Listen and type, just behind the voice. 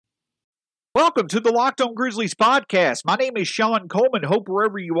Welcome to the Locked On Grizzlies podcast. My name is Shawn Coleman. Hope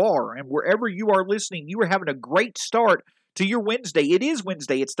wherever you are and wherever you are listening, you are having a great start to your Wednesday. It is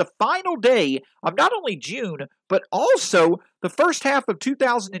Wednesday. It's the final day of not only June, but also the first half of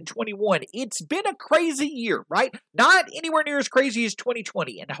 2021. It's been a crazy year, right? Not anywhere near as crazy as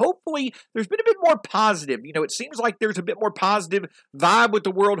 2020. And hopefully there's been a bit more positive. It seems like there's a bit more positive vibe with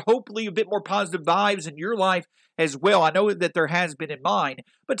the world. Hopefully a bit more positive vibes in your life as well. I know that there has been in mine,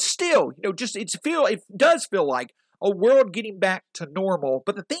 but still, it does feel like a world getting back to normal.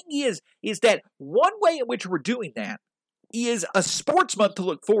 But the thing is that one way in which we're doing that is a sports month to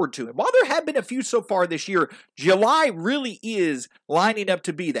look forward to. And while there have been a few so far this year, July really is lining up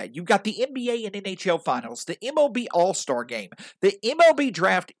to be that. You've got the NBA and NHL finals, the MLB All-Star game, the MLB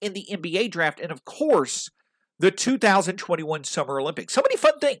draft and the NBA draft, and of course, the 2021 Summer Olympics. So many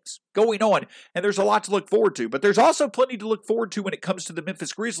fun things going on, and there's a lot to look forward to. But there's also plenty to look forward to when it comes to the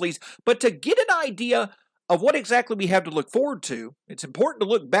Memphis Grizzlies. But to get an idea of what exactly we have to look forward to, it's important to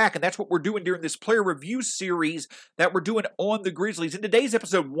look back, and that's what we're doing during this player review series that we're doing on the Grizzlies. In today's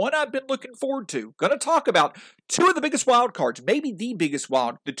episode, one I've been looking forward to. Going to talk about two of the biggest wild cards, maybe the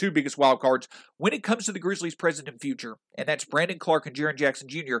two biggest wild cards when it comes to the Grizzlies' present and future, and that's Brandon Clarke and Jaren Jackson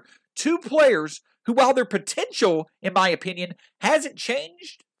Jr., two players who, while their potential, in my opinion, hasn't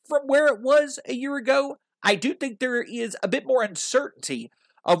changed from where it was a year ago, I do think there is a bit more uncertainty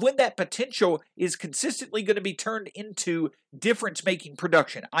of when that potential is consistently going to be turned into difference-making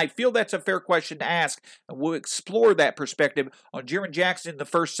production. I feel that's a fair question to ask, and we'll explore that perspective on Jaren Jackson in the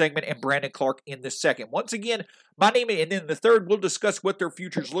first segment and Brandon Clarke in the second. Once again, my name, and then the third, we'll discuss what their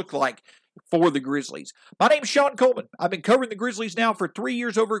futures look like for the Grizzlies. My name's Shawn Coleman. I've been covering the Grizzlies now for 3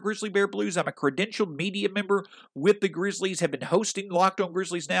 years over at Grizzly Bear Blues. I'm a credentialed media member with the Grizzlies, have been hosting Locked On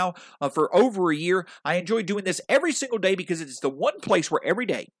Grizzlies now for over a year. I enjoy doing this every single day because it's the one place where every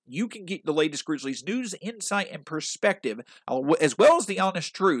day you can get the latest Grizzlies news, insight, and perspective, as well as the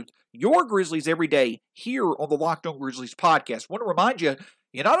honest truth. Your Grizzlies every day here on the Locked On Grizzlies podcast. I want to remind you,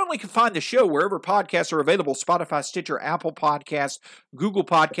 you not only can find the show wherever podcasts are available, Spotify, Stitcher, Apple Podcasts, Google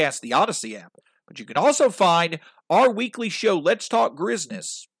Podcasts, the Odyssey app, but you can also find our weekly show, Let's Talk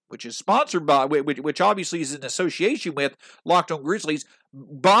Grizness, which is sponsored by, which obviously is in association with Locked On Grizzlies,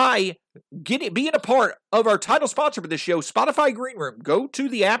 by being a part of our title sponsor for this show, Spotify Green Room. Go to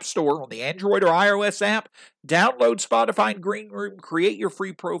the App Store on the Android or iOS app, download Spotify Green Room, create your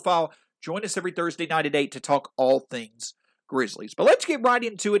free profile, join us every Thursday night at 8 to talk all things Grizzlies. But let's get right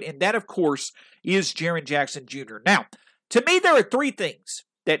into it, and that, of course, is Jaren Jackson Jr. Now, to me, there are three things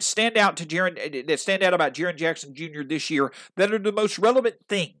that stand out about Jaren Jackson Jr. this year that are the most relevant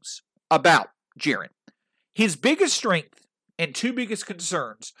things about Jaren. His biggest strength and two biggest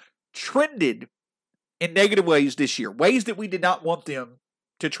concerns trended in negative ways this year, ways that we did not want them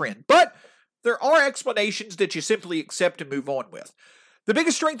to trend. But there are explanations that you simply accept and move on with. The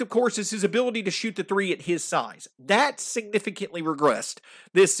biggest strength, of course, is his ability to shoot the three at his size. That significantly regressed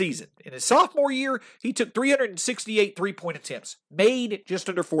this season. In his sophomore year, he took 368 three-point attempts, made just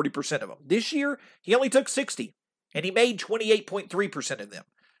under 40% of them. This year, he only took 60, and he made 28.3% of them.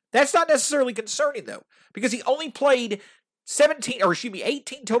 That's not necessarily concerning, though, because he only played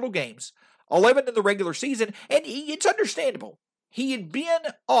 18 total games, 11 in the regular season, and it's understandable. He had been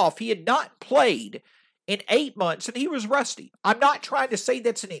off. He had not played in 8 months, and he was rusty. I'm not trying to say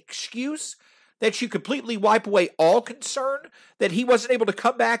that's an excuse that you completely wipe away all concern that he wasn't able to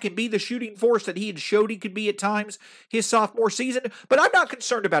come back and be the shooting force that he had showed he could be at times his sophomore season, but I'm not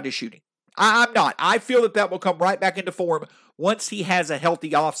concerned about his shooting. I'm not. I feel that will come right back into form once he has a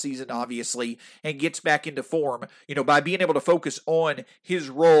healthy offseason, obviously, and gets back into form, by being able to focus on his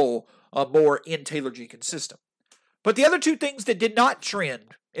role more in Taylor Jenkins' system. But the other two things that did not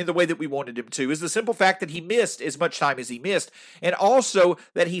trend in the way that we wanted him to is the simple fact that he missed as much time as he missed, and also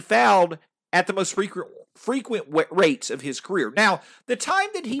that he fouled at the most frequent rates of his career. Now, the time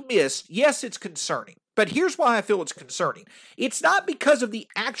that he missed, yes, it's concerning, but here's why I feel it's concerning. It's not because of the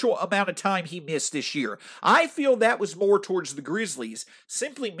actual amount of time he missed this year. I feel that was more towards the Grizzlies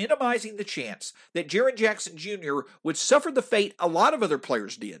simply minimizing the chance that Jaren Jackson Jr. would suffer the fate a lot of other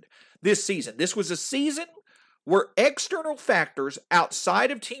players did this season. This was a season where external factors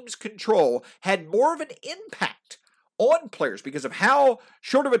outside of teams' control had more of an impact on players because of how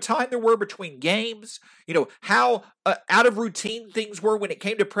short of a time there were between games, how out of routine things were when it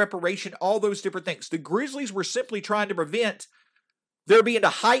came to preparation, all those different things. The Grizzlies were simply trying to prevent there being a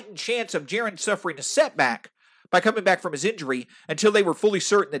heightened chance of Jaren suffering a setback by coming back from his injury until they were fully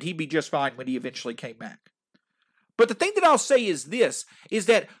certain that he'd be just fine when he eventually came back. But the thing that I'll say is this, is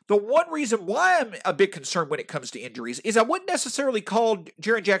that the one reason why I'm a bit concerned when it comes to injuries is I wouldn't necessarily call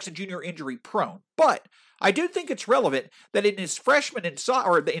Jaren Jackson Jr. injury prone, but I do think it's relevant that in his freshman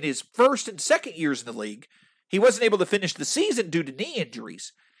or in his first and second years in the league, he wasn't able to finish the season due to knee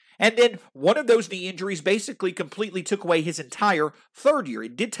injuries. And then one of those knee injuries basically completely took away his entire third year.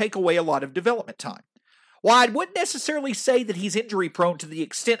 It did take away a lot of development time. While I wouldn't necessarily say that he's injury prone to the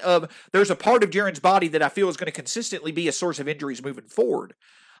extent of there's a part of Jaren's body that I feel is going to consistently be a source of injuries moving forward,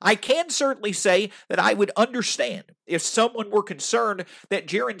 I can certainly say that I would understand if someone were concerned that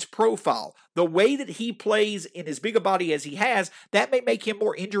Jaren's profile, the way that he plays in as big a body as he has, that may make him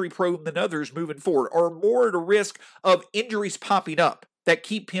more injury prone than others moving forward, or more at a risk of injuries popping up that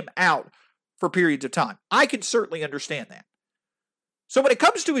keep him out for periods of time. I can certainly understand that. So when it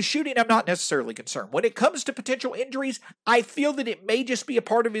comes to his shooting, I'm not necessarily concerned. When it comes to potential injuries, I feel that it may just be a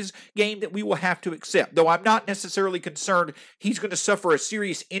part of his game that we will have to accept, though I'm not necessarily concerned he's going to suffer a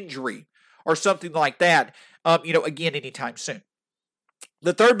serious injury or something like that, again, anytime soon.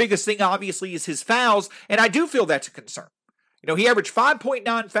 The third biggest thing, obviously, is his fouls, and I do feel that's a concern. He averaged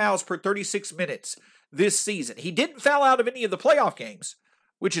 5.9 fouls per 36 minutes this season. He didn't foul out of any of the playoff games,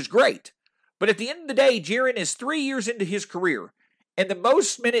 which is great. But at the end of the day, Jaren is 3 years into his career, and the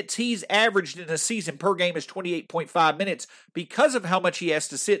most minutes he's averaged in a season per game is 28.5 minutes because of how much he has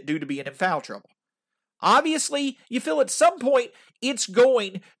to sit due to being in foul trouble. Obviously, you feel at some point it's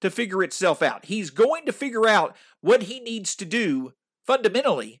going to figure itself out. He's going to figure out what he needs to do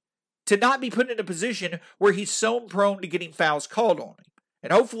fundamentally to not be put in a position where he's so prone to getting fouls called on him.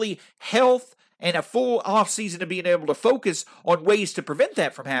 And hopefully health and a full offseason of being able to focus on ways to prevent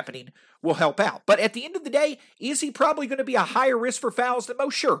that from happening will help out. But at the end of the day, is he probably going to be a higher risk for fouls than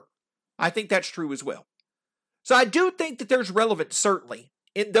most? Sure. I think that's true as well. So I do think that there's relevance, certainly,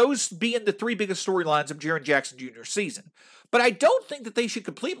 in those being the three biggest storylines of Jaren Jackson Jr.'s season. But I don't think that they should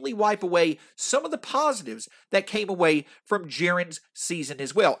completely wipe away some of the positives that came away from Jaren's season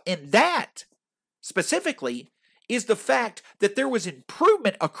as well. And that, specifically, is the fact that there was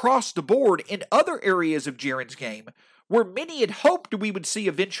improvement across the board in other areas of Jaren's game where many had hoped we would see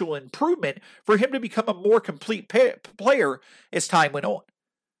eventual improvement for him to become a more complete player as time went on.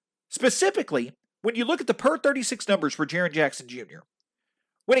 Specifically, when you look at the per 36 numbers for Jaren Jackson Jr.,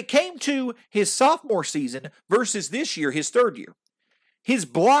 when it came to his sophomore season versus this year, his third year, his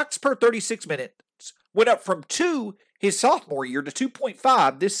blocks per 36 minutes went up from 2 his sophomore year to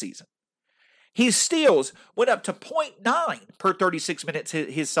 2.5 this season. His steals went up to 0.9 per 36 minutes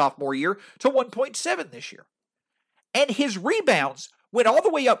his sophomore year to 1.7 this year. And his rebounds went all the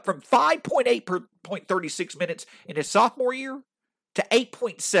way up from 5.8 per 36 minutes in his sophomore year to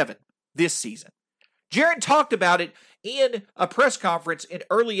 8.7 this season. Jaren talked about it in a press conference in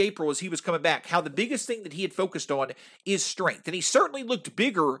early April as he was coming back, how the biggest thing that he had focused on is strength. And he certainly looked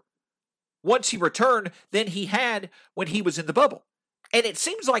bigger once he returned than he had when he was in the bubble. And it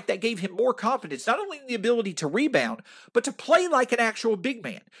seems like that gave him more confidence, not only in the ability to rebound, but to play like an actual big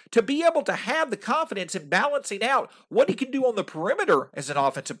man, to be able to have the confidence in balancing out what he can do on the perimeter as an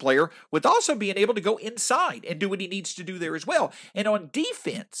offensive player, with also being able to go inside and do what he needs to do there as well. And on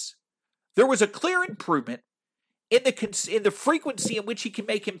defense, there was a clear improvement in the frequency in which he can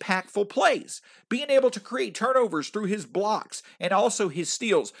make impactful plays, being able to create turnovers through his blocks and also his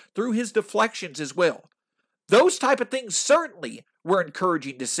steals, through his deflections as well. Those type of things certainly were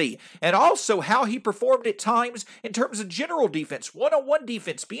encouraging to see. And also how he performed at times in terms of general defense, one-on-one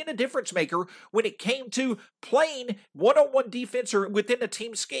defense, being a difference maker when it came to playing one-on-one defense or within a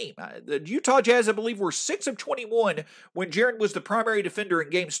team scheme. The Utah Jazz, I believe, were 6 of 21 when Jaren was the primary defender in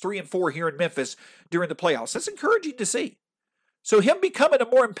games 3 and 4 here in Memphis during the playoffs. That's encouraging to see. So him becoming a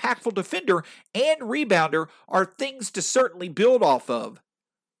more impactful defender and rebounder are things to certainly build off of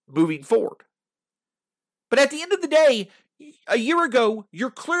moving forward. But at the end of the day, a year ago, you're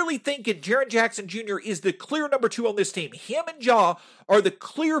clearly thinking Jaren Jackson Jr. is the clear number 2 on this team. Him and Ja are the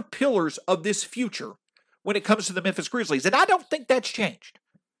clear pillars of this future when it comes to the Memphis Grizzlies. And I don't think that's changed.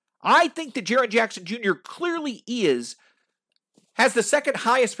 I think that Jaren Jackson Jr. clearly has the second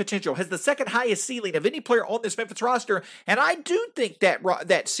highest potential, has the second highest ceiling of any player on this Memphis roster. And I do think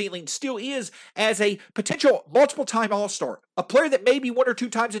that ceiling still is as a potential multiple-time All-Star, a player that maybe 1 or 2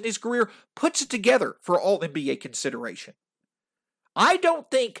 times in his career puts it together for All-NBA consideration. I don't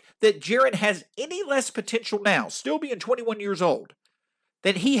think that Jaren has any less potential now, still being 21 years old,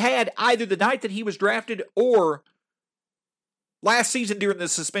 than he had either the night that he was drafted or last season during the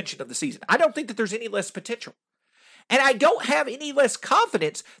suspension of the season. I don't think that there's any less potential. And I don't have any less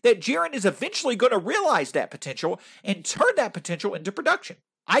confidence that Jaren is eventually going to realize that potential and turn that potential into production.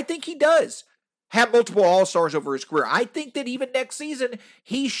 I think he does have multiple All-Stars over his career. I think that even next season,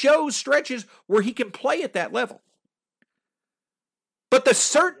 he shows stretches where he can play at that level. But the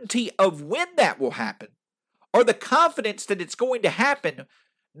certainty of when that will happen, or the confidence that it's going to happen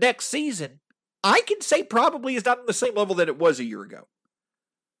next season, I can say probably is not on the same level that it was a year ago.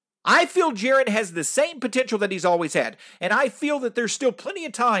 I feel Jaren has the same potential that he's always had, and I feel that there's still plenty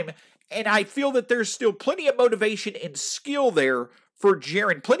of time, and I feel that there's still plenty of motivation and skill there for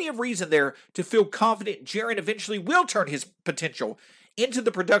Jaren, plenty of reason there to feel confident Jaren eventually will turn his potential into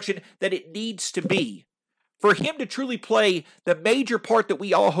the production that it needs to be for him to truly play the major part that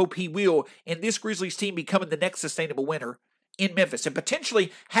we all hope he will in this Grizzlies team becoming the next sustainable winner in Memphis and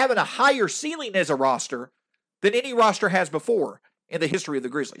potentially having a higher ceiling as a roster than any roster has before in the history of the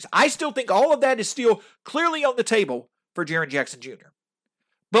Grizzlies. I still think all of that is still clearly on the table for Jaren Jackson Jr.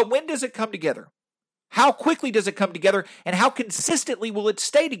 But when does it come together? How quickly does it come together, and how consistently will it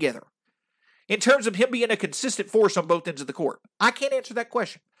stay together? In terms of him being a consistent force on both ends of the court, I can't answer that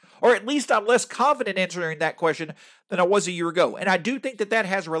question. Or at least I'm less confident answering that question than I was a year ago. And I do think that that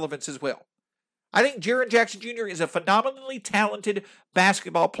has relevance as well. I think Jaren Jackson Jr. is a phenomenally talented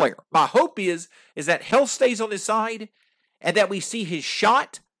basketball player. My hope is that health stays on his side and that we see his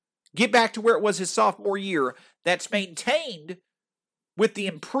shot get back to where it was his sophomore year that's maintained with the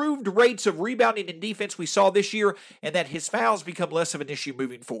improved rates of rebounding and defense we saw this year, and that his fouls become less of an issue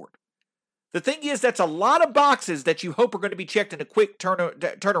moving forward. The thing is, that's a lot of boxes that you hope are going to be checked in a quick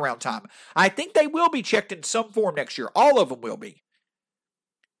turnaround time. I think they will be checked in some form next year. All of them will be.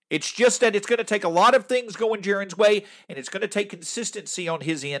 It's just that it's going to take a lot of things going Jaren's way, and it's going to take consistency on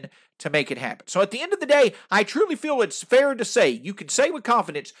his end to make it happen. So at the end of the day, I truly feel it's fair to say, you can say with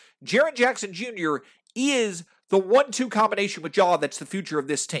confidence, Jaren Jackson Jr. is the 1-2 combination with Ja that's the future of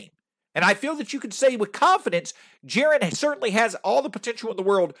this team. And I feel that you can say with confidence, Jaren certainly has all the potential in the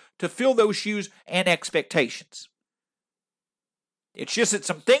world to fill those shoes and expectations. It's just that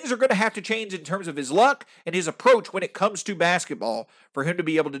some things are going to have to change in terms of his luck and his approach when it comes to basketball for him to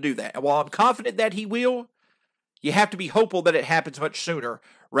be able to do that. And while I'm confident that he will, you have to be hopeful that it happens much sooner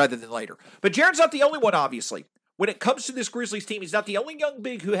rather than later. But Jaren's not the only one, obviously. When it comes to this Grizzlies team, he's not the only young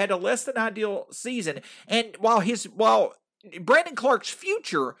big who had a less than ideal season. And while Brandon Clarke's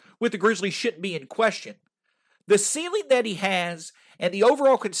future with the Grizzlies shouldn't be in question, the ceiling that he has and the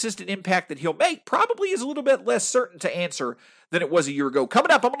overall consistent impact that he'll make probably is a little bit less certain to answer than it was a year ago.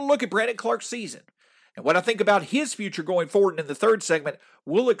 Coming up, I'm going to look at Brandon Clarke's season and what I think about his future going forward. And in the third segment,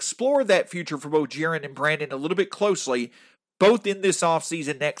 we'll explore that future for both Jaren and Brandon a little bit closely, both in this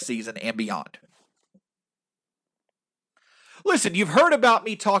offseason, next season, and beyond. Listen, you've heard about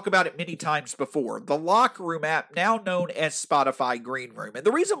me talk about it many times before. The Locker Room app, now known as Spotify Green Room. And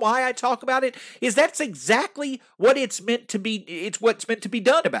the reason why I talk about it is that's exactly what it's meant to be. It's what's meant to be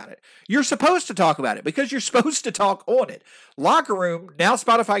done about it. You're supposed to talk about it because you're supposed to talk on it. Locker Room, now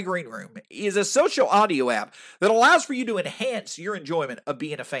Spotify Green Room, is a social audio app that allows for you to enhance your enjoyment of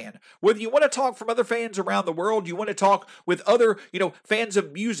being a fan. Whether you want to talk from other fans around the world, you want to talk with other, fans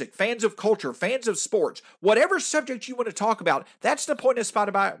of music, fans of culture, fans of sports, whatever subject you want to talk about, that's the point of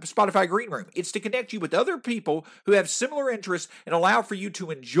Spotify Green Room. It's to connect you with other people who have similar interests and allow for you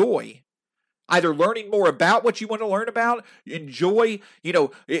to enjoy either learning more about what you want to learn about, enjoy,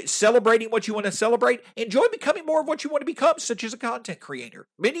 celebrating what you want to celebrate, enjoy becoming more of what you want to become, such as a content creator.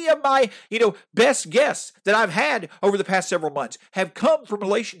 Many of my, best guests that I've had over the past several months have come from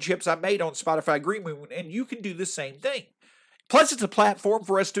relationships I made on Spotify Green Room, and you can do the same thing. Plus, it's a platform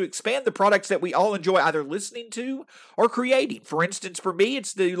for us to expand the products that we all enjoy either listening to or creating. For instance, for me,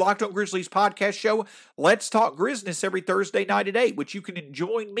 it's the Locked On Grizzlies podcast show, Let's Talk Grizzness, every Thursday night at 8, which you can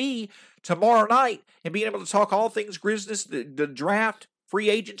join me tomorrow night and being able to talk all things Grizzlies, the draft, free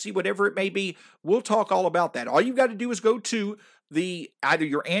agency, whatever it may be. We'll talk all about that. All you've got to do is go to either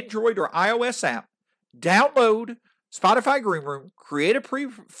your Android or iOS app, download Spotify Green Room, create a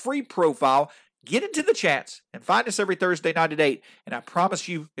free profile, get into the chats, and find us every Thursday night at 8, and I promise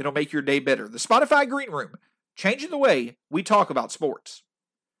you it'll make your day better. The Spotify Green Room, changing the way we talk about sports.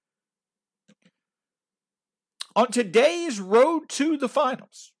 On today's road to the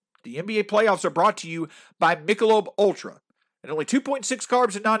finals, the NBA playoffs are brought to you by Michelob Ultra. At only 2.6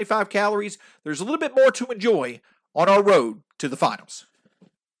 carbs and 95 calories, there's a little bit more to enjoy on our road to the finals.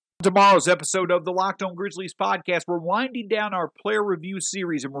 Tomorrow's episode of the Locked On Grizzlies podcast, we're winding down our player review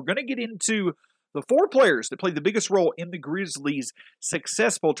series, and we're going to get into the 4 players that played the biggest role in the Grizzlies'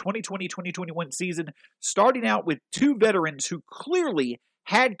 successful 2020-2021 season, starting out with 2 veterans who clearly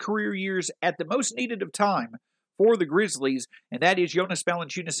had career years at the most needed of time for the Grizzlies, and that is Jonas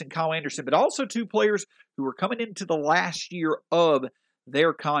Valanciunas and Kyle Anderson, but also 2 players who were coming into the last year of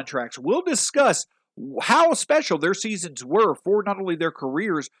their contracts. We'll discuss how special their seasons were for not only their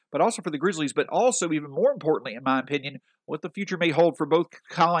careers, but also for the Grizzlies, but also, even more importantly, in my opinion, what the future may hold for both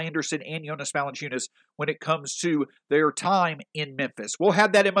Kyle Anderson and Jonas Valanciunas when it comes to their time in Memphis. We'll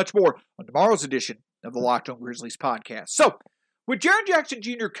have that and much more on tomorrow's edition of the Locked On Grizzlies podcast. So, with Jaren Jackson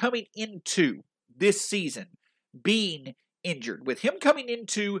Jr. coming into this season being injured, with him coming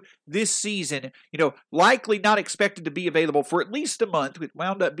into this season, likely not expected to be available for at least a month, it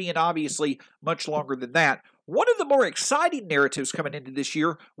wound up being obviously much longer than that. One of the more exciting narratives coming into this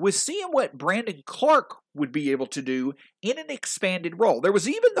year was seeing what Brandon Clarke would be able to do in an expanded role. There was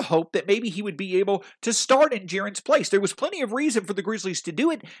even the hope that maybe he would be able to start in Jaren's place. There was plenty of reason for the Grizzlies to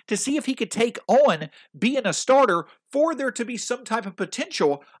do it, to see if he could take on being a starter, for there to be some type of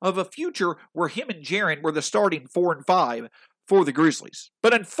potential of a future where him and Jaren were the starting 4 and 5 for the Grizzlies.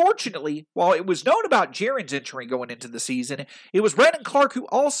 But unfortunately, while it was known about Jaren's injury going into the season, it was Brandon Clarke who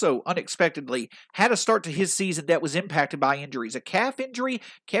also unexpectedly had a start to his season that was impacted by injuries. A calf injury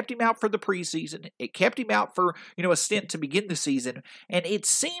kept him out for the preseason. It kept him out for, a stint to begin the season. And it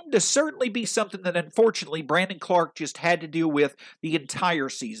seemed to certainly be something that unfortunately Brandon Clarke just had to deal with the entire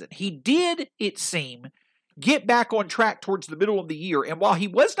season. He did, it seemed, get back on track towards the middle of the year. And while he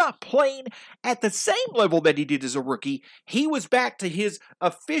was not playing at the same level that he did as a rookie, he was back to his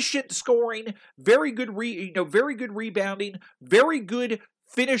efficient scoring, very good rebounding, very good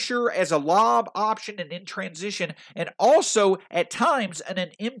finisher as a lob option and in transition, and also at times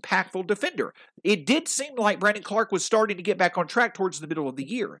an impactful defender. It did seem like Brandon Clarke was starting to get back on track towards the middle of the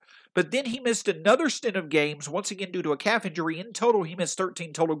year. But then he missed another stint of games, once again due to a calf injury. In total, he missed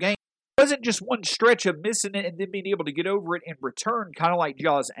 13 total games. It wasn't just one stretch of missing it and then being able to get over it and return, kind of like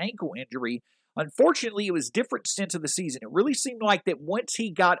Ja's ankle injury. Unfortunately, it was different stints of the season. It really seemed like that once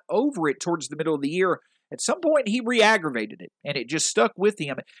he got over it towards the middle of the year, at some point he re-aggravated it, and it just stuck with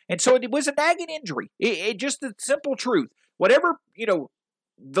him. And so it was a nagging injury. It just the simple truth. Whatever,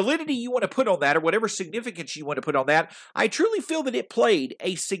 validity you want to put on that, or whatever significance you want to put on that, I truly feel that it played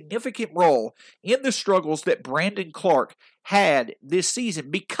a significant role in the struggles that Brandon Clarke had this season,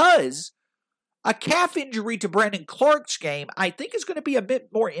 because a calf injury to Brandon Clarke's game, I think, is going to be a bit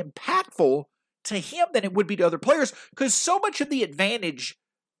more impactful to him than it would be to other players, because so much of the advantage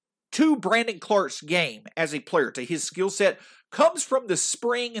to Brandon Clarke's game as a player, to his skill set, comes from the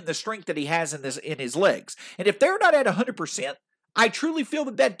spring and the strength that he has in his legs. And if they're not at 100%, I truly feel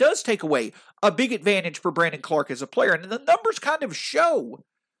that does take away a big advantage for Brandon Clarke as a player. And the numbers kind of show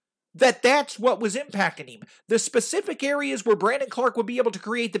that that's what was impacting him. The specific areas where Brandon Clarke would be able to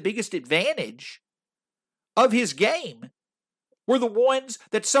create the biggest advantage of his game were the ones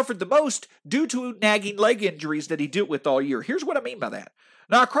that suffered the most due to nagging leg injuries that he dealt with all year. Here's what I mean by that.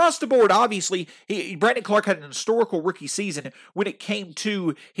 Now, across the board, obviously, Brandon Clarke had an historical rookie season when it came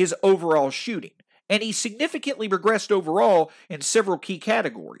to his overall shooting. And he significantly regressed overall in several key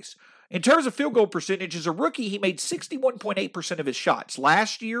categories. In terms of field goal percentage, as a rookie, he made 61.8% of his shots.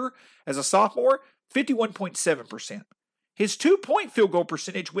 Last year, as a sophomore, 51.7%. His 2-point field goal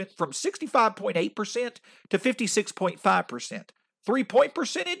percentage went from 65.8% to 56.5%. 3-point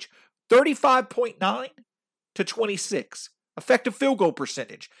percentage, 35.9% to 26%. Effective field goal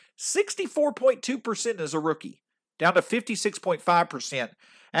percentage, 64.2% as a rookie, down to 56.5%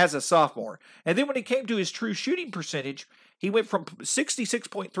 as a sophomore. And then when it came to his true shooting percentage, he went from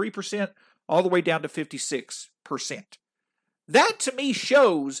 66.3% all the way down to 56%. That, to me,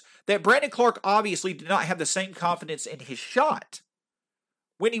 shows that Brandon Clarke obviously did not have the same confidence in his shot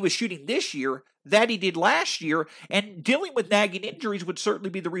when he was shooting this year that he did last year, and dealing with nagging injuries would certainly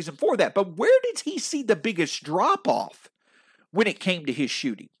be the reason for that. But where did he see the biggest drop-off when it came to his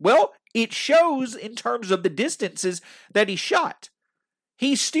shooting? Well, it shows in terms of the distances that he shot.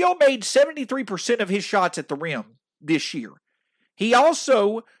 He still made 73% of his shots at the rim this year. He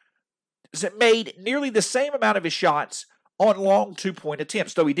also made nearly the same amount of his shots on long 2-point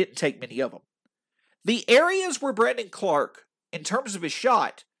attempts, though he didn't take many of them. The areas where Brandon Clarke, in terms of his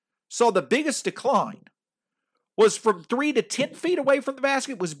shot, saw the biggest decline was from 3 to 10 feet away from the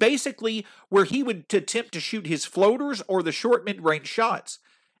basket, was basically where he would attempt to shoot his floaters or the short mid-range shots,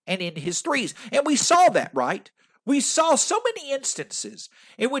 and in his threes. And we saw that, right? We saw so many instances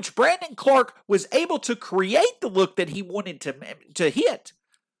in which Brandon Clarke was able to create the look that he wanted to hit.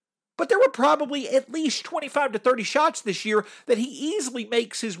 But there were probably at least 25 to 30 shots this year that he easily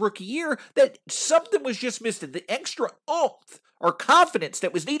makes his rookie year that something was just missing. The extra oomph or confidence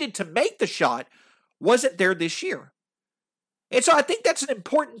that was needed to make the shot wasn't there this year. And so I think that's an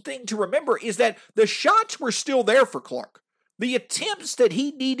important thing to remember, is that the shots were still there for Clarke. The attempts that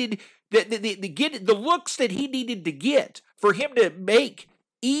he needed, the looks that he needed to get for him to make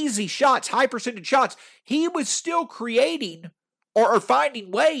easy shots, high percentage shots, he was still creating or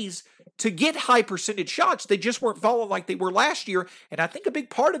finding ways to get high percentage shots. They just weren't falling like they were last year. And I think a big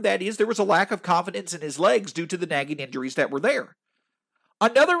part of that is there was a lack of confidence in his legs due to the nagging injuries that were there.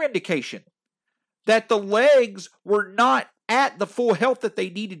 Another indication that the legs were not at the full health that they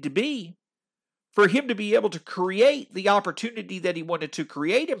needed to be for him to be able to create the opportunity that he wanted to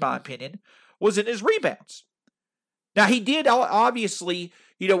create, in my opinion, was in his rebounds. Now, he did obviously,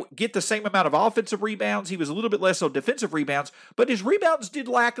 get the same amount of offensive rebounds. He was a little bit less on defensive rebounds, but his rebounds did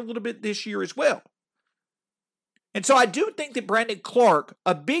lack a little bit this year as well. And so I do think that Brandon Clarke,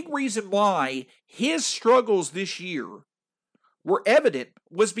 a big reason why his struggles this year were evident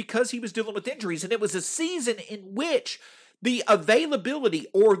was because he was dealing with injuries. And it was a season in which the availability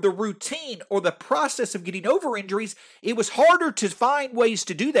or the routine or the process of getting over injuries, it was harder to find ways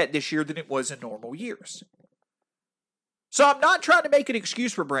to do that this year than it was in normal years. So I'm not trying to make an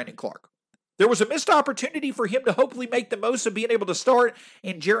excuse for Brandon Clarke. There was a missed opportunity for him to hopefully make the most of being able to start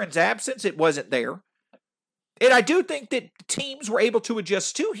in Jaren's absence. It wasn't there. And I do think that teams were able to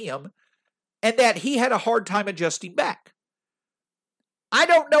adjust to him and that he had a hard time adjusting back. I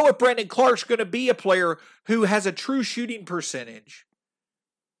don't know if Brandon Clarke's going to be a player who has a true shooting percentage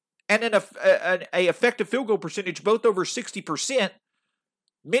and an effective field goal percentage both over 60%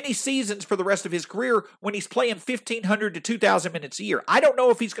 many seasons for the rest of his career when he's playing 1,500 to 2,000 minutes a year. I don't know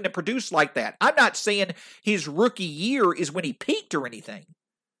if he's going to produce like that. I'm not saying his rookie year is when he peaked or anything.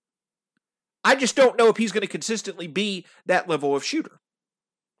 I just don't know if he's going to consistently be that level of shooter.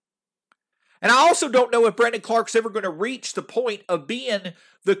 And I also don't know if Brandon Clarke's ever going to reach the point of being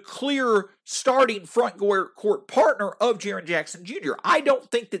the clear starting front court partner of Jaren Jackson Jr. I don't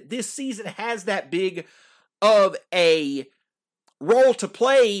think that this season has that big of a role to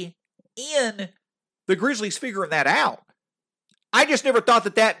play in the Grizzlies figuring that out. I just never thought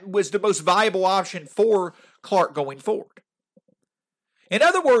that that was the most viable option for Clarke going forward. In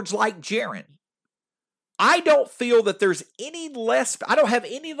other words, like Jaren, I don't feel that there's I don't have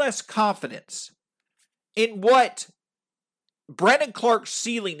any less confidence in what Brandon Clarke's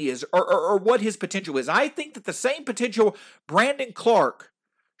ceiling is or what his potential is. I think that the same potential Brandon Clarke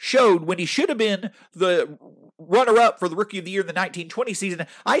showed when he should have been the runner-up for the Rookie of the Year in the 1920 season,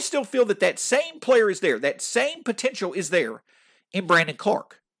 I still feel that that same player is there. That same potential is there in Brandon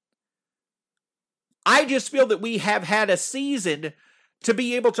Clarke. I just feel that we have had a season to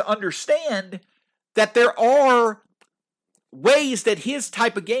be able to understand that there are ways that his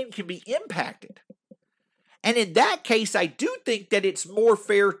type of game can be impacted. And in that case, I do think that it's more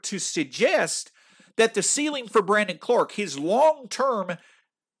fair to suggest that the ceiling for Brandon Clarke, his long-term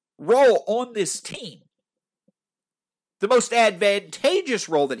role on this team, the most advantageous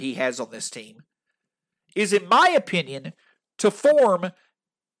role that he has on this team, is, in my opinion, to form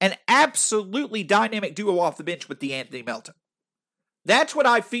an absolutely dynamic duo off the bench with DeAnthony Melton. That's what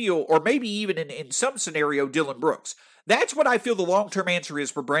I feel, or maybe even in some scenario, Dylan Brooks. That's what I feel the long-term answer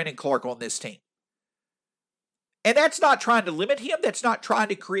is for Brandon Clarke on this team. And that's not trying to limit him. That's not trying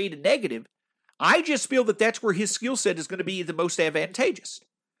to create a negative. I just feel that that's where his skill set is going to be the most advantageous.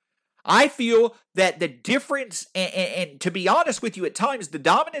 I feel that the difference, and to be honest with you, at times, the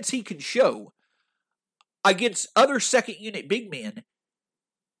dominance he can show against other second-unit big men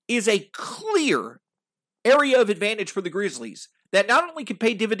is a clear area of advantage for the Grizzlies that not only can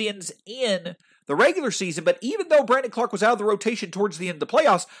pay dividends in the regular season, but even though Brandon Clarke was out of the rotation towards the end of the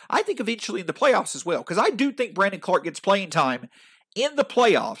playoffs, I think eventually in the playoffs as well, because I do think Brandon Clarke gets playing time in the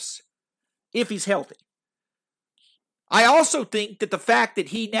playoffs if he's healthy. I also think that the fact that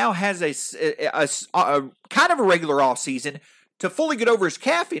he now has a kind of a regular offseason to fully get over his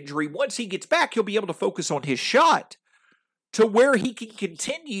calf injury, once he gets back, he'll be able to focus on his shot to where he can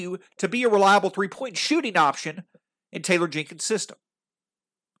continue to be a reliable three-point shooting option in Taylor Jenkins' system.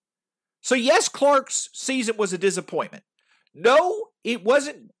 So yes, Clarke's season was a disappointment. No, it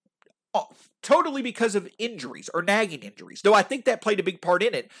wasn't totally because of injuries or nagging injuries, though I think that played a big part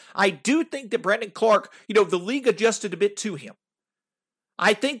in it. I do think that Brandon Clarke, the league adjusted a bit to him.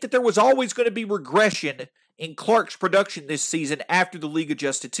 I think that there was always going to be regression in Clarke's production this season after the league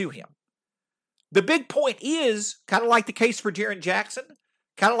adjusted to him. The big point is, kind of like the case for Jaren Jackson,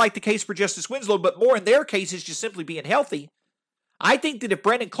 kind of like the case for Justice Winslow, but more in their case is just simply being healthy. I think that if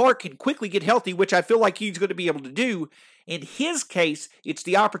Brandon Clarke can quickly get healthy, which I feel like he's going to be able to do, in his case, it's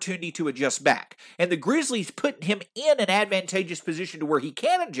the opportunity to adjust back. And the Grizzlies putting him in an advantageous position to where he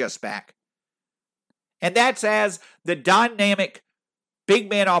can adjust back. And that's as the dynamic big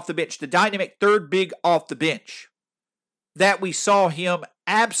man off the bench, the dynamic third big off the bench, that we saw him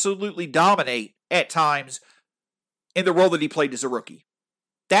absolutely dominate at times in the role that he played as a rookie.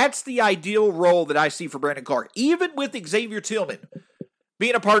 That's the ideal role that I see for Brandon Clarke. Even with Xavier Tillman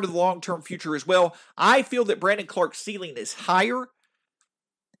being a part of the long-term future as well, I feel that Brandon Clarke's ceiling is higher,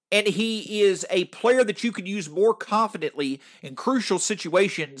 and he is a player that you can use more confidently in crucial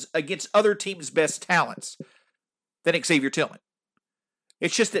situations against other teams' best talents than Xavier Tillman.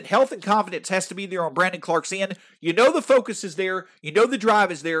 It's just that health and confidence has to be there on Brandon Clarke's end. You know the focus is there. You know the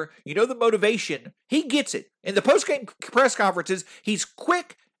drive is there. You know the motivation. He gets it. In the post-game press conferences, he's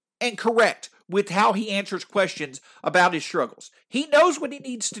quick and correct with how he answers questions about his struggles. He knows what he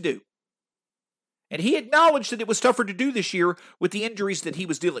needs to do. And he acknowledged that it was tougher to do this year with the injuries that he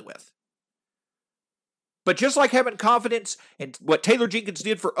was dealing with. But just like having confidence in what Taylor Jenkins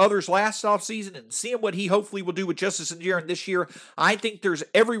did for others last offseason and seeing what he hopefully will do with Justice and Jaren this year, I think there's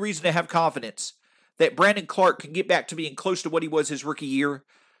every reason to have confidence that Brandon Clarke can get back to being close to what he was his rookie year.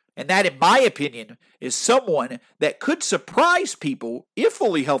 And that, in my opinion, is someone that could surprise people, if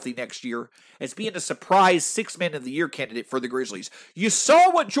fully healthy next year, as being a surprise Sixth Man of the Year candidate for the Grizzlies. You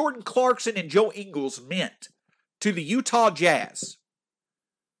saw what Jordan Clarkson and Joe Ingles meant to the Utah Jazz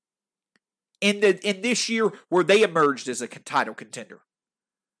in this year where they emerged as a title contender.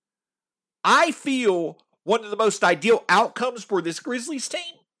 I feel one of the most ideal outcomes for this Grizzlies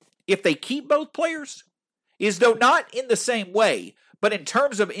team, if they keep both players, is though not in the same way, but in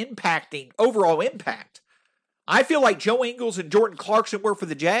terms of impacting, overall impact, I feel like Joe Ingles and Jordan Clarkson were for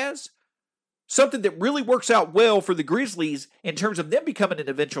the Jazz. Something that really works out well for the Grizzlies in terms of them becoming an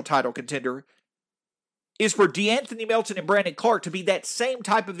eventual title contender is for DeAnthony Melton and Brandon Clarke to be that same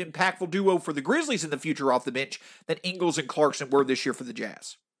type of impactful duo for the Grizzlies in the future off the bench that Ingles and Clarkson were this year for the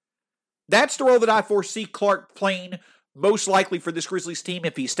Jazz. That's the role that I foresee Clarke playing most likely for this Grizzlies team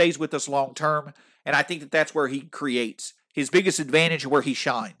if he stays with us long term, and I think that that's where he creates his biggest advantage, where he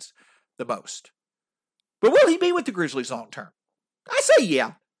shines the most. But will he be with the Grizzlies long term? I say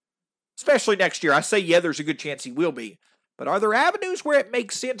yeah. Especially next year. I say yeah, there's a good chance he will be. But are there avenues where it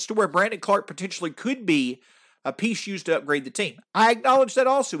makes sense to where Brandon Clarke potentially could be a piece used to upgrade the team? I acknowledge that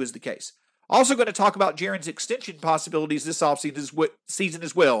also is the case. Also going to talk about Jaren's extension possibilities this offseason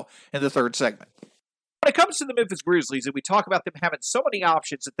as well in the third segment. When it comes to the Memphis Grizzlies, and we talk about them having so many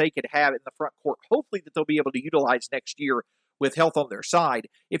options that they could have in the front court, hopefully that they'll be able to utilize next year with health on their side.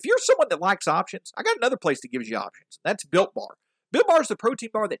 If you're someone that likes options, I got another place that gives you options. That's Built Bar. Built Bar is the protein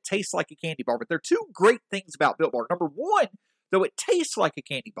bar that tastes like a candy bar, but there are two great things about Built Bar. Number one, though it tastes like a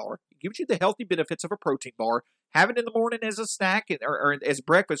candy bar, it gives you the healthy benefits of a protein bar. Have it in the morning as a snack, or as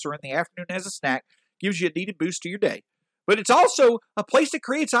breakfast, or in the afternoon as a snack. Gives you a needed boost to your day. But it's also a place that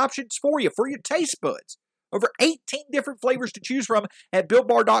creates options for you, for your taste buds. Over 18 different flavors to choose from at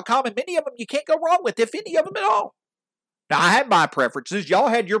BuiltBar.com, and many of them you can't go wrong with, if any of them at all. Now, I had my preferences. Y'all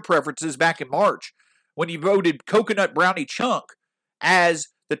had your preferences back in March when you voted Coconut Brownie Chunk as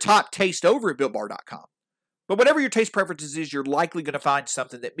the top taste over at BuiltBar.com. But whatever your taste preferences is, you're likely going to find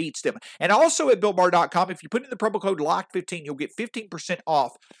something that meets them. And also at BuiltBar.com, if you put in the promo code LOCKED15, you'll get 15%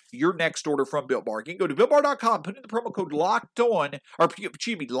 off your next order from Built Bar. Again, go to BuiltBar.com, put in the promo code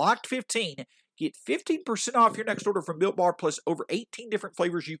LOCKED15, get 15% off your next order from Built Bar, plus over 18 different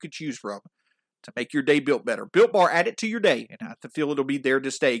flavors you could choose from to make your day built better. Built Bar, add it to your day, and I feel it'll be there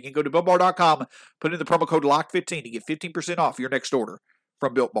to stay. Again, go to BuiltBar.com, put in the promo code LOCKED15 to get 15% off your next order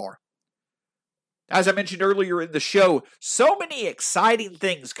from Built Bar. As I mentioned earlier in the show, so many exciting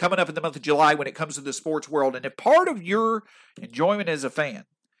things coming up in the month of July when it comes to the sports world. And if part of your enjoyment as a fan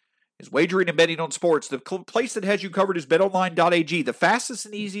is wagering and betting on sports, the place that has you covered is betonline.ag, the fastest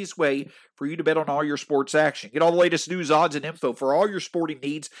and easiest way for you to bet on all your sports action. Get all the latest news, odds, and info for all your sporting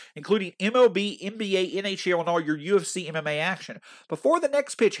needs, including MLB, NBA, NHL, and all your UFC MMA action. Before the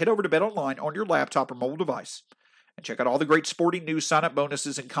next pitch, head over to BetOnline on your laptop or mobile device. And check out all the great sporting news, sign-up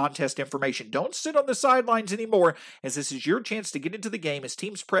bonuses, and contest information. Don't sit on the sidelines anymore, as this is your chance to get into the game as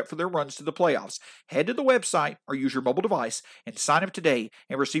teams prep for their runs to the playoffs. Head to the website or use your mobile device and sign up today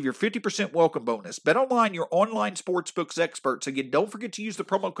and receive your 50% welcome bonus. BetOnline, your online sportsbooks experts. Again, don't forget to use the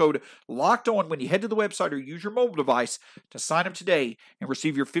promo code LOCKEDON when you head to the website or use your mobile device to sign up today and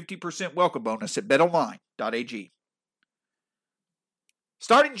receive your 50% welcome bonus at betonline.ag.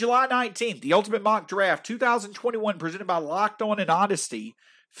 Starting July 19th, the Ultimate Mock Draft 2021 presented by Locked On and Odyssey,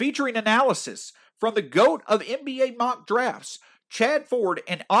 featuring analysis from the GOAT of NBA mock drafts, Chad Ford,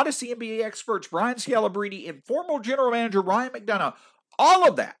 and Odyssey NBA experts Brian Scalabrine and former general manager Ryan McDonough. All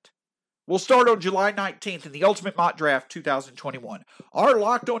of that will start on July 19th in the Ultimate Mock Draft 2021. Our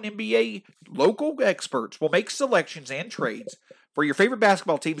Locked On NBA local experts will make selections and trades for your favorite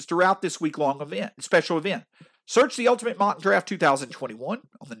basketball teams throughout this week-long special event. Search the Ultimate Mock Draft 2021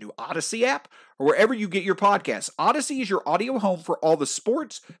 on the new Odyssey app or wherever you get your podcasts. Odyssey is your audio home for all the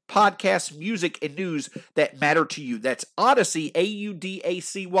sports, podcasts, music, and news that matter to you. That's Odyssey,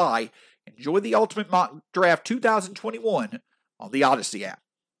 Audacy. Enjoy the Ultimate Mock Draft 2021 on the Odyssey app.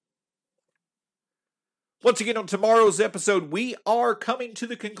 Once again, on tomorrow's episode, we are coming to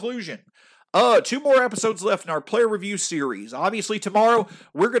the conclusion. 2 more episodes left in our player review series. Obviously, tomorrow,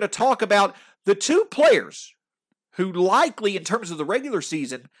 we're going to talk about the 2 players who likely, in terms of the regular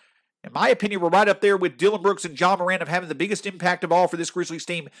season, in my opinion, were right up there with Dillon Brooks and Ja Morant of having the biggest impact of all for this Grizzlies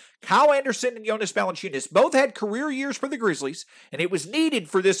team. Kyle Anderson and Jonas Valanciunas both had career years for the Grizzlies, and it was needed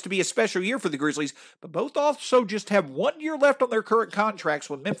for this to be a special year for the Grizzlies, but both also just have 1 year left on their current contracts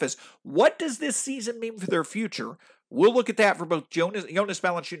with Memphis. What does this season mean for their future? We'll look at that for both Jonas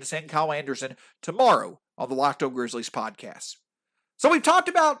Valanciunas and Kyle Anderson tomorrow on the Locked On Grizzlies podcast. So we've talked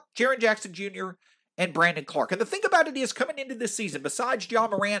about Jaren Jackson Jr. and Brandon Clarke. And the thing about it is, coming into this season, besides Ja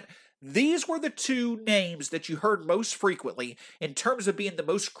Morant, these were the 2 names that you heard most frequently in terms of being the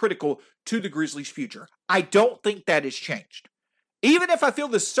most critical to the Grizzlies' future. I don't think that has changed. Even if I feel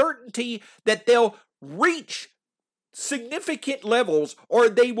the certainty that they'll reach significant levels or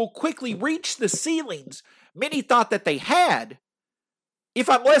they will quickly reach the ceilings many thought that they had, if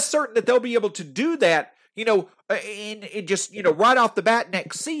I'm less certain that they'll be able to do that, right off the bat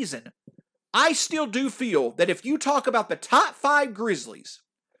next season, I still do feel that if you talk about the top 5 Grizzlies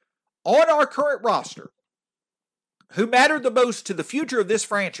on our current roster who matter the most to the future of this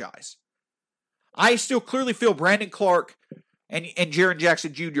franchise, I still clearly feel Brandon Clarke and Jaren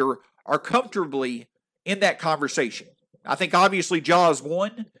Jackson Jr. are comfortably in that conversation. I think obviously Ja's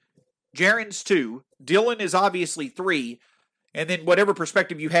 1, Jaren's 2, Dillon is obviously 3, and then whatever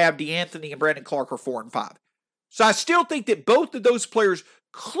perspective you have, DeAnthony and Brandon Clarke are 4 and 5. So I still think that both of those players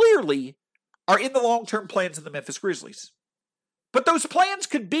clearly are in the long-term plans of the Memphis Grizzlies. But those plans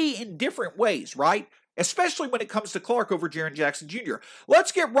could be in different ways, right? Especially when it comes to Clarke over Jaren Jackson Jr.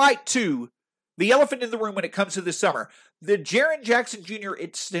 Let's get right to the elephant in the room when it comes to this summer. The Jaren Jackson Jr.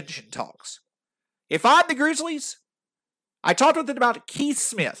 extension talks. If I'm the Grizzlies, I talked with it about Keith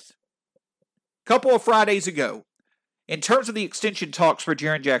Smith a couple of Fridays ago in terms of the extension talks for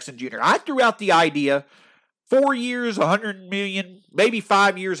Jaren Jackson Jr. I threw out the idea, 4 years, $100 million, maybe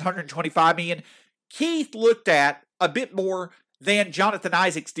 5 years, $125 million. Keith looked at a bit more than Jonathan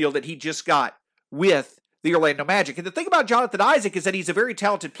Isaac's deal that he just got with the Orlando Magic. And the thing about Jonathan Isaac is that he's a very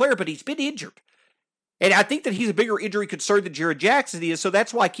talented player, but he's been injured. And I think that he's a bigger injury concern than Jaren Jackson is, so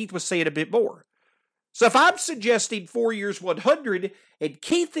that's why Keith was saying a bit more. So if I'm suggesting 4 years, 100, and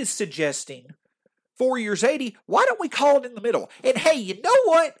Keith is suggesting 4 years, 80, why don't we call it in the middle? And hey, you know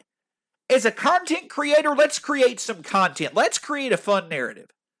what? As a content creator, let's create some content. Let's create a fun narrative.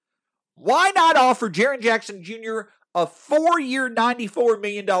 Why not offer Jaren Jackson Jr. a 4-year, $94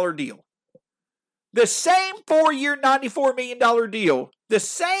 million deal? The same 4-year, $94 million deal, the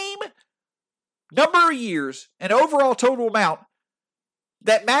same number of years and overall total amount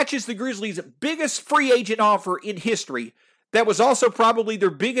that matches the Grizzlies' biggest free agent offer in history. That was also probably their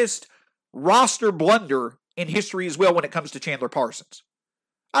biggest roster blunder in history as well when it comes to Chandler Parsons.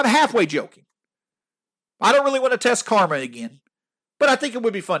 I'm halfway joking. I don't really want to test karma again, but I think it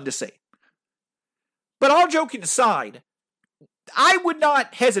would be fun to see. But all joking aside, I would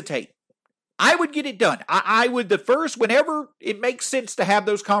not hesitate. I would get it done. I would whenever it makes sense to have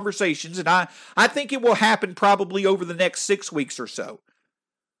those conversations, and I think it will happen probably over the next 6 weeks or so.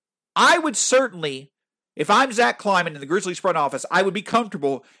 I would certainly, if I'm Zach Kleiman in the Grizzlies front office, I would be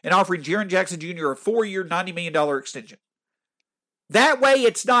comfortable in offering Jaren Jackson Jr. a 4-year, $90 million extension. That way,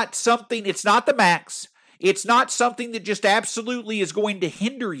 it's not the max. It's not something that just absolutely is going to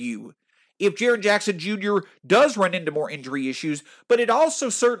hinder you if Jaren Jackson Jr. does run into more injury issues, but it also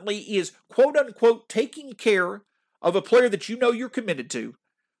certainly is, quote-unquote, taking care of a player that you know you're committed to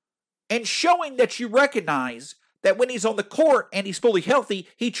and showing that you recognize that when he's on the court and he's fully healthy,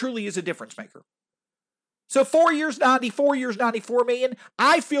 he truly is a difference maker. So 4 years, 90, 4 years, $94 million,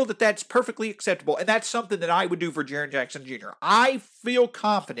 I feel that that's perfectly acceptable, and that's something that I would do for Jaren Jackson Jr. I feel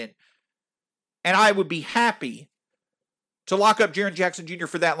confident, and I would be happy to lock up Jaren Jackson Jr.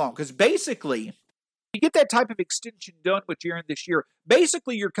 for that long, because basically, you get that type of extension done with Jaren this year,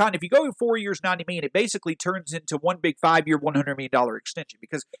 basically if you go 4 years, $90 million, it basically turns into one big 5-year, $100 million extension,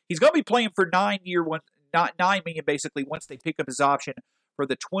 because he's going to be playing for $9 million basically once they pick up his option for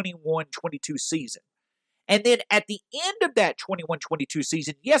the 21-22 season. And then at the end of that 21-22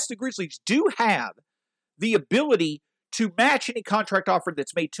 season, yes, the Grizzlies do have the ability to match any contract offer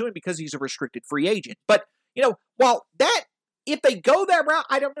that's made to him because he's a restricted free agent. But, while if they go that route,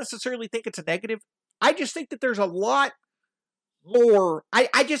 I don't necessarily think it's a negative. I just think that there's a lot more. I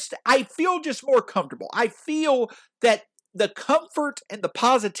feel just more comfortable. I feel that the comfort and the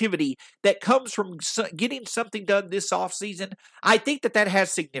positivity that comes from getting something done this offseason, I think that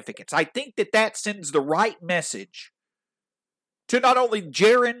has significance. I think that sends the right message to not only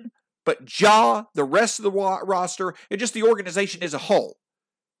Jaren, but Ja, the rest of the roster, and just the organization as a whole.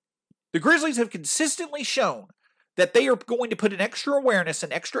 The Grizzlies have consistently shown that they are going to put an extra awareness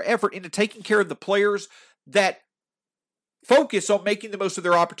and extra effort into taking care of the players that focus on making the most of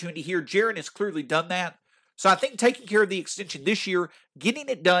their opportunity here. Jaren has clearly done that. So I think taking care of the extension this year, getting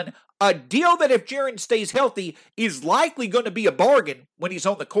it done, a deal that if Jaren stays healthy is likely going to be a bargain when he's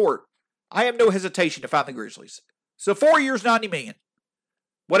on the court. I have no hesitation to find the Grizzlies. So 4 years, $90 million.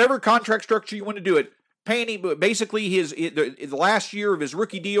 Whatever contract structure you want to do it, paying him basically the last year of his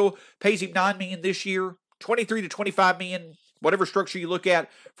rookie deal pays him $9 million this year, $23 to $25 million, whatever structure you look at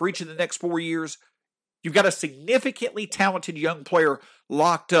for each of the next 4 years. You've got a significantly talented young player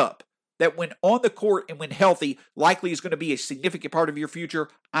locked up that when on the court and when healthy, likely is going to be a significant part of your future.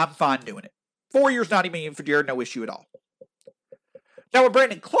 I'm fine doing it. 4 years, $90 million for Jaren, no issue at all. Now with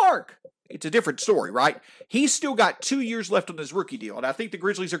Brandon Clarke, it's a different story, right? He's still got 2 years left on his rookie deal, and I think the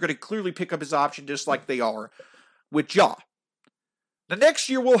Grizzlies are going to clearly pick up his option just like they are with Ja. The next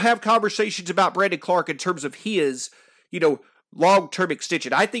year, we'll have conversations about Brandon Clarke in terms of his, long-term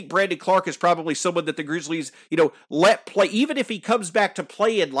extension. I think Brandon Clarke is probably someone that the Grizzlies, let play, even if he comes back to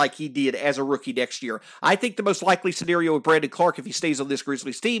playing like he did as a rookie next year. I think the most likely scenario with Brandon Clarke, if he stays on this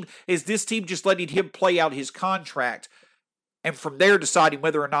Grizzlies team, is this team just letting him play out his contract and from there deciding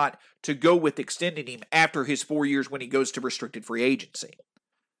whether or not to go with extending him after his 4 years when he goes to restricted free agency.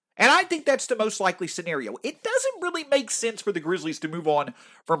 And I think that's the most likely scenario. It doesn't really make sense for the Grizzlies to move on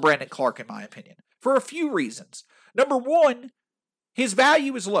from Brandon Clarke, in my opinion, for a few reasons. Number one, his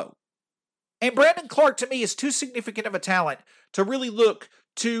value is low. And Brandon Clarke, to me, is too significant of a talent to really look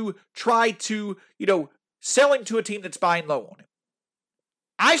to try to, sell him to a team that's buying low on him.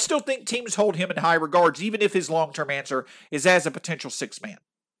 I still think teams hold him in high regards, even if his long-term answer is as a potential sixth man.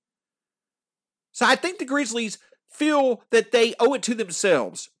 So I think the Grizzlies feel that they owe it to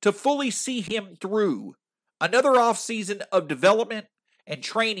themselves to fully see him through another offseason of development and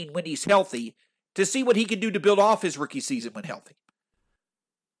training when he's healthy to see what he can do to build off his rookie season when healthy.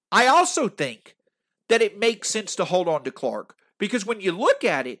 I also think that it makes sense to hold on to Clarke because when you look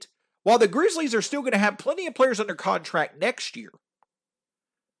at it, while the Grizzlies are still going to have plenty of players under contract next year,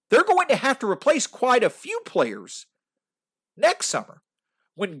 they're going to have to replace quite a few players next summer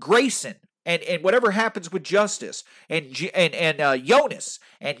when Grayson and whatever happens with Justice and Jonas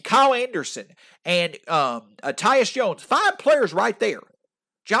and Kyle Anderson and Tyus Jones, 5 players right there.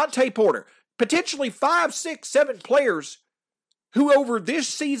 Jonte Porter, potentially 5, 6, 7 players who over this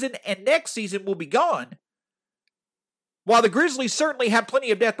season and next season will be gone. While the Grizzlies certainly have plenty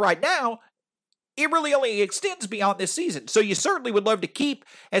of depth right now, it really only extends beyond this season. So you certainly would love to keep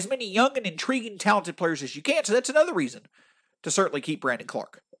as many young and intriguing, talented players as you can. So that's another reason to certainly keep Brandon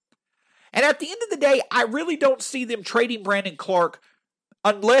Clarke. And at the end of the day, I really don't see them trading Brandon Clarke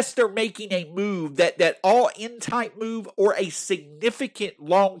unless they're making a move, that all-in type move or a significant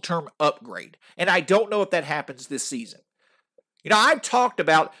long-term upgrade. And I don't know if that happens this season. I've talked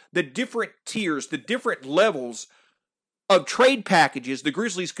about the different tiers, the different levels of trade packages the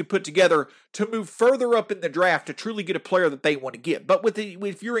Grizzlies could put together to move further up in the draft to truly get a player that they want to get. But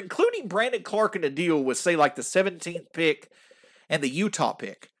if you're including Brandon Clarke in a deal with, say, like the 17th pick and the Utah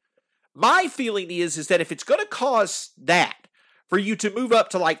pick, my feeling is that if it's going to cause that for you to move up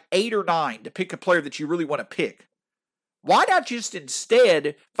to like 8 or 9 to pick a player that you really want to pick, why not just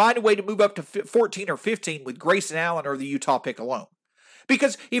instead find a way to move up to 14 or 15 with Grayson Allen or the Utah pick alone?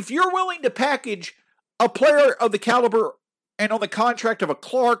 Because if you're willing to package a player of the caliber and on the contract of a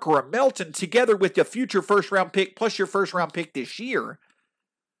Clarke or a Melton together with your future first-round pick plus your first-round pick this year,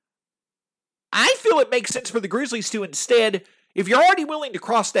 I feel it makes sense for the Grizzlies to instead, if you're already willing to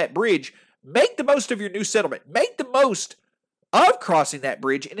cross that bridge, make the most of your new settlement. Make the most of crossing that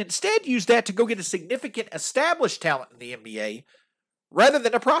bridge and instead use that to go get a significant established talent in the NBA rather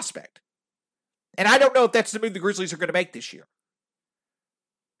than a prospect. And I don't know if that's the move the Grizzlies are going to make this year.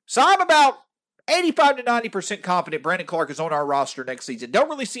 So I'm about 85 to 90% confident Brandon Clarke is on our roster next season. Don't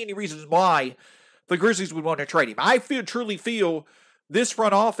really see any reasons why the Grizzlies would want to trade him. I truly feel this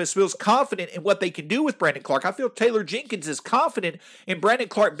front office feels confident in what they can do with Brandon Clarke. I feel Taylor Jenkins is confident in Brandon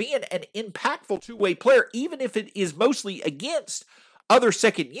Clarke being an impactful two-way player, even if it is mostly against other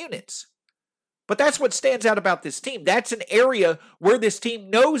second units. But that's what stands out about this team. That's an area where this team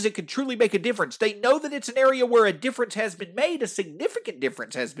knows it can truly make a difference. They know that it's an area where a difference has been made, a significant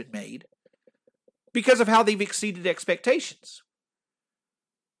difference has been made. because of how they've exceeded expectations.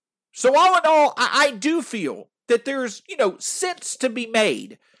 So all in all, I do feel that there's, sense to be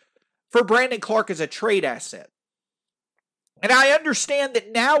made for Brandon Clarke as a trade asset. And I understand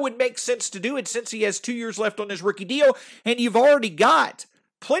that now would make sense to do it since he has 2 years left on his rookie deal, and you've already got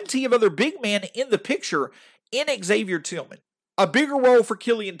plenty of other big men in the picture in Xavier Tillman. A bigger role for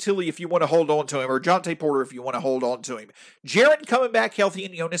Killian Tilly if you want to hold on to him, or Jonte Porter if you want to hold on to him. Jaren coming back healthy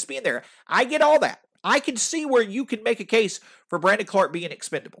and Jonas being there. I get all that. I can see where you can make a case for Brandon Clarke being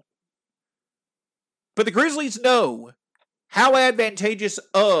expendable. But the Grizzlies know how advantageous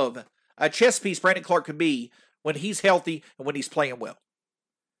of a chess piece Brandon Clarke can be when he's healthy and when he's playing well.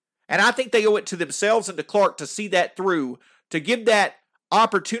 And I think they owe it to themselves and to Clarke to see that through, to give that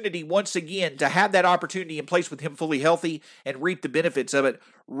opportunity once again, to have that opportunity in place with him fully healthy and reap the benefits of it,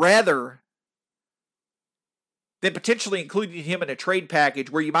 rather than potentially including him in a trade package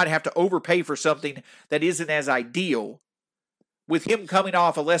where you might have to overpay for something that isn't as ideal, with him coming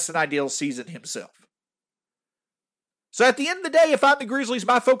off a less than ideal season himself. So at the end of the day, if I'm the Grizzlies,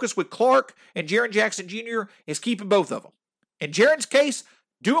 my focus with Clarke and Jaren Jackson Jr. is keeping both of them. In Jaren's case,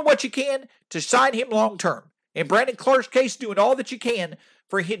 doing what you can to sign him long term. In Brandon Clarke's case, doing all that you can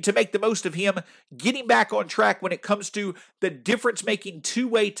for him to make the most of him, getting back on track when it comes to the difference-making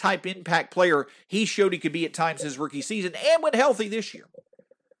two-way type impact player he showed he could be at times his rookie season and when healthy this year.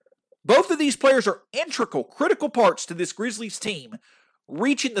 Both of these players are integral, critical parts to this Grizzlies team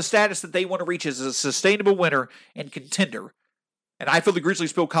reaching the status that they want to reach as a sustainable winner and contender. And I feel the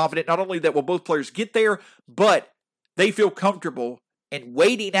Grizzlies feel confident not only that will both players get there, but they feel comfortable in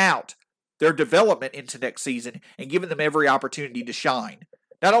waiting out their development into next season and giving them every opportunity to shine.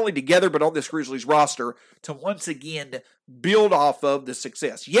 Not only together, but on this Grizzlies roster to once again build off of the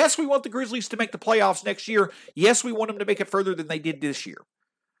success. Yes, we want the Grizzlies to make the playoffs next year. Yes, we want them to make it further than they did this year.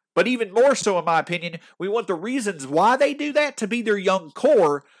 But even more so, in my opinion, we want the reasons why they do that to be their young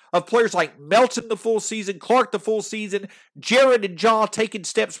core of players like Melton the full season, Clarke the full season, Jaren and Ja taking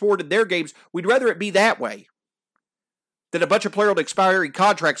steps forward in their games. We'd rather it be that way than a bunch of players with expiring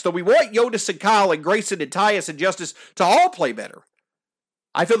contracts. Though we want Jonas and Kyle and Grayson and Tyus and Justice to all play better.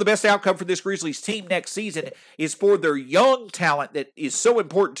 I feel the best outcome for this Grizzlies team next season is for their young talent that is so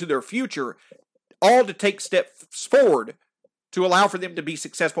important to their future, all to take steps forward to allow for them to be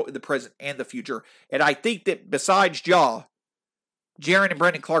successful in the present and the future. And I think that besides Ja, Jaren and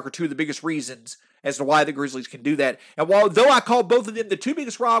Brandon Clarke are two of the biggest reasons as to why the Grizzlies can do that. And though I call both of them the two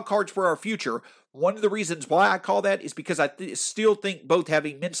biggest wild cards for our future, one of the reasons why I call that is because I still think both have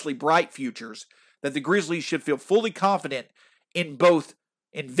immensely bright futures that the Grizzlies should feel fully confident in both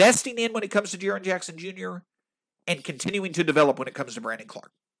investing in when it comes to Jaren Jackson Jr. and continuing to develop when it comes to Brandon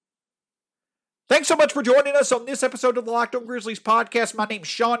Clarke. Thanks so much for joining us on this episode of the Locked On Grizzlies podcast. My name's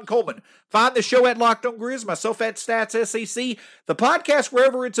Shawn Coleman. Find the show at Locked On Grizz, myself at Stats SEC, the podcast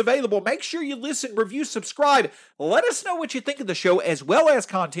wherever it's available. Make sure you listen, review, subscribe. Let us know what you think of the show as well as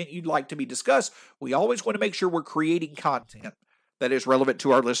content you'd like to be discussed. We always want to make sure we're creating content that is relevant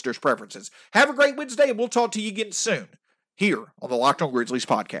to our listeners' preferences. Have a great Wednesday, and we'll talk to you again soon here on the Locked On Grizzlies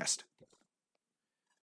podcast.